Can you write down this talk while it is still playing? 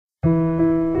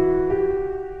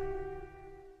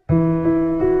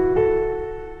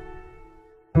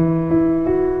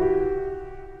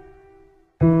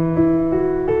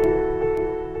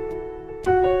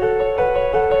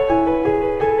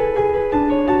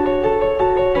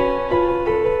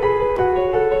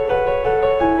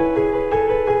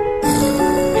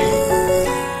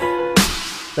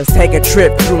Let's take a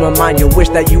trip through my mind. You wish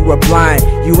that you were blind.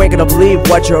 You ain't gonna believe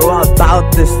what you're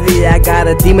about to see. I got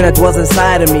a demon that dwells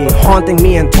inside of me, haunting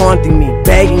me and taunting me,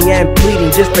 begging and pleading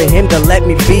just for him to let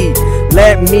me be.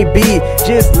 Let me be,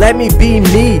 just let me be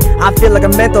me. I feel like a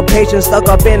mental patient stuck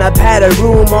up in a padded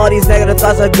room. All these negative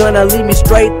thoughts are gonna lead me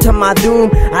straight to my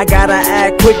doom. I gotta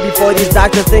act quick before these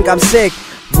doctors think I'm sick.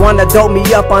 Wanna dope me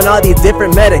up on all these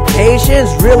different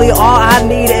medications? Really all I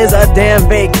need is a damn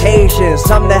vacation,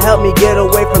 something to help me get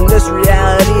away from this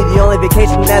reality. The only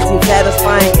vacation that seems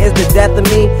satisfying is the death of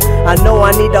me. I know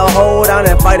I need to hold on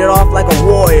and fight it off like a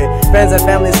warrior. Friends and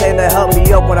family saying to help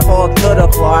me up when I fall to the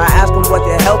floor. I ask them what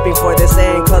they're helping for. They're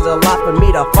saying cause there's a lot for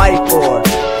me to fight for.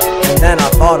 And then I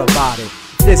thought about it.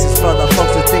 This is for the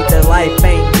folks who think that life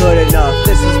ain't good enough.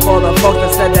 This is for the folks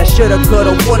that said that shoulda,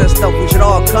 coulda, woulda stuff. We should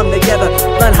all come together,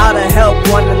 learn how to help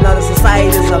one another.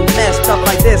 Society is a mess, stuff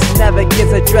like this never gets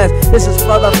addressed. This is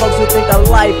for the folks who think that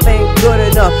life ain't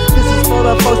good enough. This is for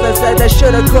the folks that said that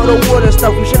shoulda, coulda, woulda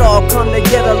stuff. We should all come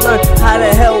together, learn how to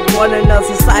help one another.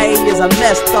 Society is a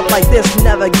mess, stuff like this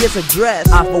never gets addressed.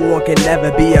 I for one can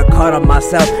never be a cut of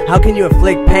myself. How can you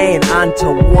inflict pain onto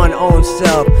one own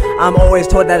self? I'm always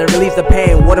told that it relieves the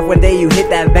pain. What if one day you hit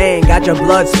that vein, got your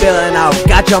blood spilling out,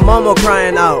 got your mama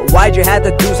crying out? Why'd you have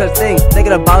to do such things?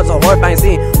 Thinking about a horrifying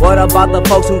scene. What about the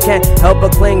folks who can't help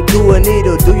but cling to a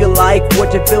needle? Do you like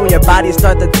what you feel when your body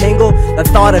start to tingle? The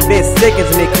thought of it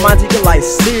sickens me. Come on, take your life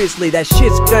seriously. That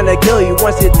shit's gonna kill you.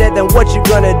 Once you're dead, then what you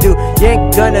gonna do? You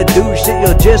ain't gonna do shit,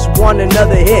 you'll just want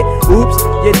another hit. Oops,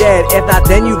 you're dead. If not,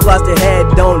 then you've lost your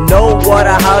head. Don't know what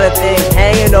or how to think.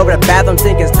 Hanging over the bathroom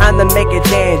sink, it's time to make a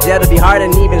change. That'll be hard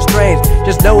and even strange.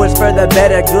 Just know it's for the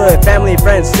better good. Family and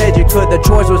friends said you could. The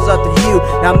choice was up to you.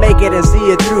 Now make it and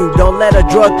see it through. Don't let a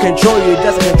drug control you. It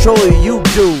doesn't control you, you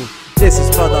do. This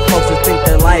is for the folks who think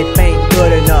that life ain't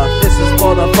good enough. This is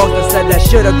for the folks that said that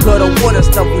shoulda, coulda, woulda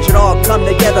stuff. We should all come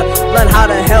together, learn how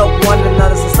to help one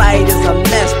another. Society is a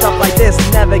mess, stuff like this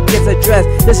never gets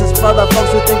addressed. This is for the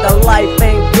folks who think that life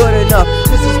ain't good enough.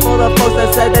 This is for the folks that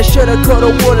said that shoulda,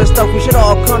 coulda, woulda stuff. We should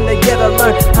all come together,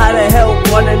 learn how to help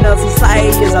one another.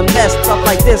 Society is a mess, stuff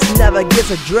like this never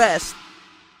gets addressed.